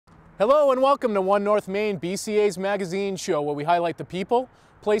Hello and welcome to One North Maine, BCA's magazine show where we highlight the people,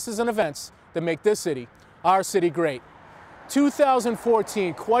 places, and events that make this city, our city, great.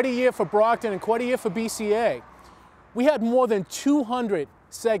 2014, quite a year for Brockton and quite a year for BCA. We had more than 200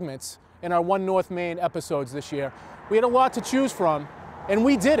 segments in our One North Maine episodes this year. We had a lot to choose from, and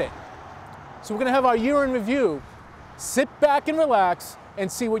we did it. So we're going to have our year in review. Sit back and relax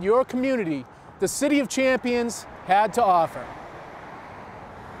and see what your community, the City of Champions, had to offer.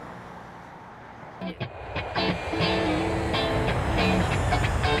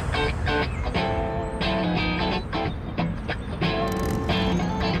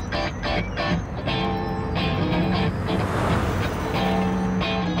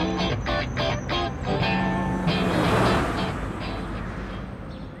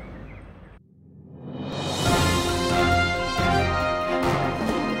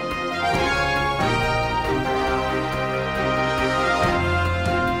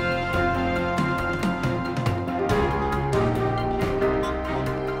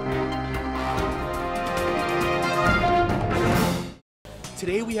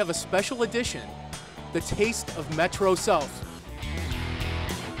 Today we have a special edition, the Taste of Metro South.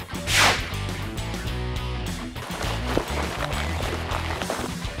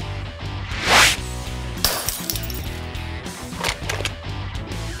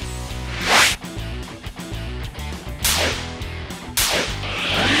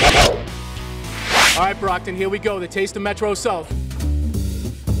 All right, Brockton, here we go, the Taste of Metro South.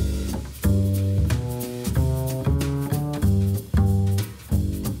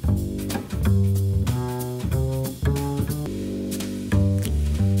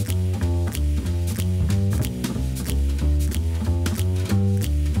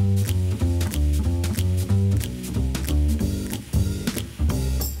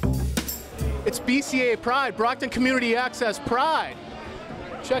 It's BCA Pride, Brockton Community Access Pride.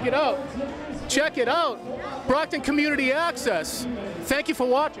 Check it out. Check it out. Brockton Community Access. Thank you for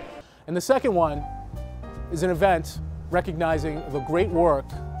watching. And the second one is an event recognizing the great work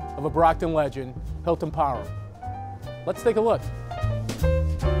of a Brockton legend, Hilton Parham. Let's take a look.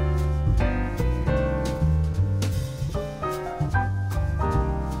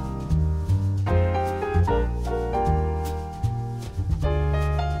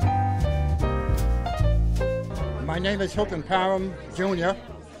 My name is Hilton Parham, Jr.,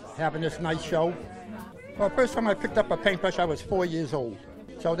 having this nice show. Well, first time I picked up a paintbrush, I was 4 years old.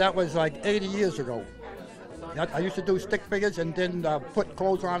 So that was like 80 years ago. I used to do stick figures and then put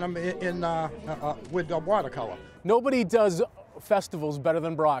clothes on them with watercolor. Nobody does festivals better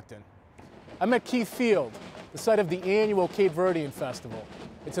than Brockton. I'm at Keith Field, the site of the annual Cape Verdean Festival.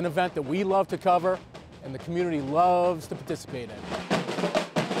 It's an event that we love to cover and the community loves to participate in.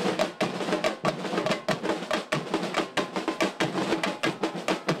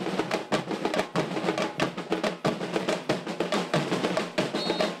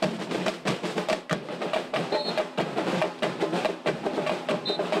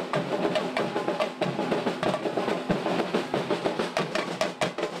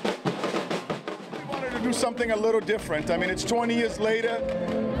 Something a little different. I mean, it's 20 years later.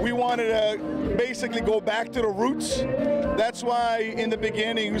 We wanted to basically go back to the roots. That's why in the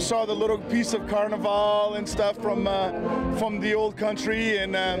beginning you saw the little piece of carnival and stuff from the old country,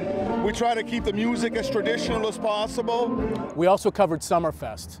 and we try to keep the music as traditional as possible. We also covered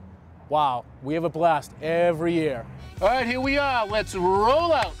Summerfest. Wow, we have a blast every year. All right, here we are. Let's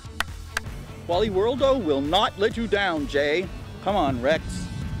roll out. Wally Worldo will not let you down, Jay. Come on, Rex.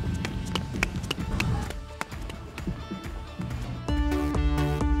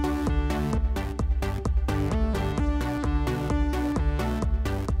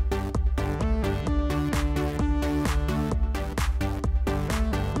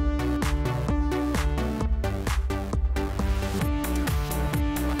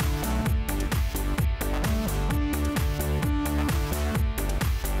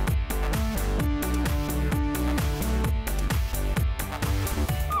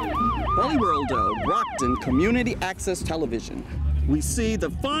 Wally Worldo, Brockton Community Access Television. We see the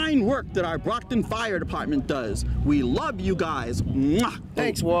fine work that our Brockton Fire Department does. We love you guys. Mwah.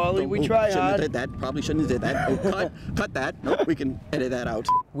 Thanks, Wally. We try hard. Shouldn't have did that. Probably shouldn't have did that. Oh, cut that. Nope, we can edit that out.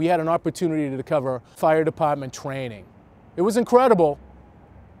 We had an opportunity to cover fire department training. It was incredible.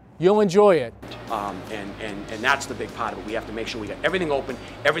 You'll enjoy it. And that's the big part of it. We have to make sure we got everything open,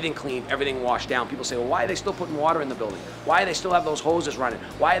 everything clean, everything washed down. People say, well, why are they still putting water in the building? Why do they still have those hoses running?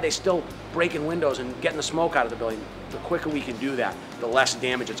 Why are they still breaking windows and getting the smoke out of the building? The quicker we can do that, the less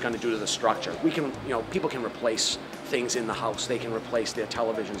damage it's going to do to the structure. We can, you know, people can replace things in the house. They can replace their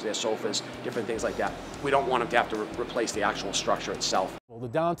televisions, their sofas, different things like that. We don't want them to have to replace the actual structure itself. the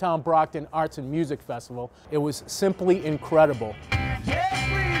Downtown Brockton Arts and Music Festival. It was simply incredible.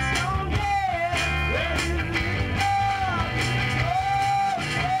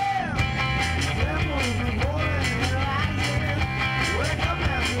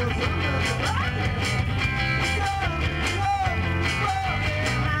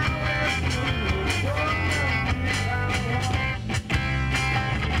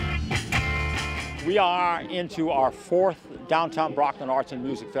 We are into our 4th Downtown Brockton Arts and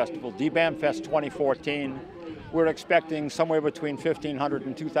Music Festival, DBAM Fest 2014. We're expecting somewhere between 1,500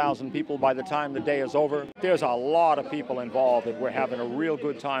 and 2,000 people by the time the day is over. There's a lot of people involved, and we're having a real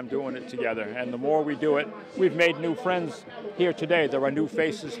good time doing it together. And the more we do it, we've made new friends here today. There are new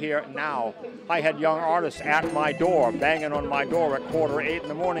faces here now. I had young artists at my door, banging on my door at 7:45 in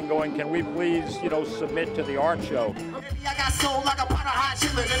the morning going, can we please, submit to the art show? I got sold like a pot of hot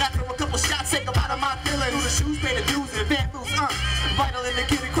chillin', and after a couple shots, take a bite of my feeling. Who the shoes made the dues and bamboos, vital in the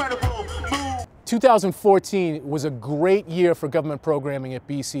kid, incredible move. 2014 was a great year for government programming at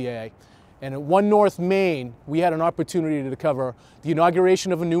BCA. And at One North Main, we had an opportunity to cover the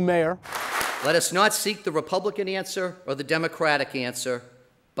inauguration of a new mayor. Let us not seek the Republican answer or the Democratic answer,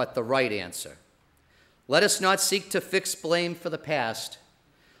 but the right answer. Let us not seek to fix blame for the past.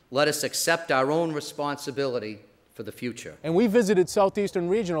 Let us accept our own responsibility for the future. And we visited Southeastern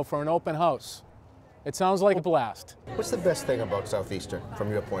Regional for an open house. It sounds like a blast. What's the best thing about Southeastern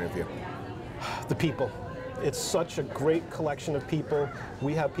from your point of view? The people. It's such a great collection of people.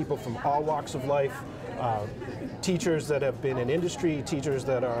 We have people from all walks of life, teachers that have been in industry, teachers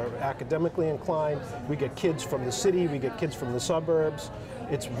that are academically inclined. We get kids from the city, we get kids from the suburbs.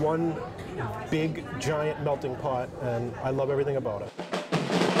 It's one big, giant melting pot, and I love everything about it.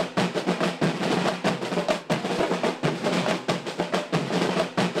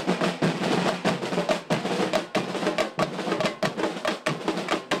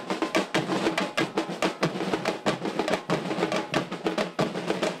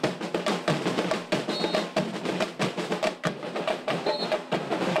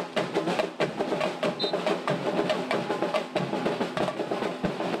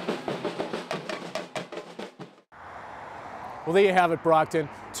 Well, there you have it, Brockton.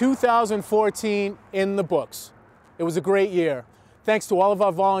 2014 in the books. It was a great year. Thanks to all of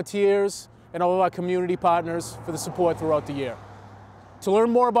our volunteers and all of our community partners for the support throughout the year. To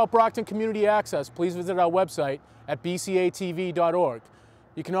learn more about Brockton Community Access, please visit our website at bcatv.org.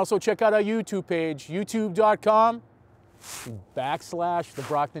 You can also check out our YouTube page, youtube.com/the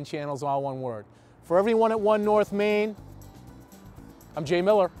Brockton Channels, all one word. For everyone at One North Main, I'm Jay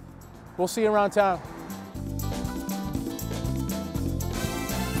Miller. We'll see you around town.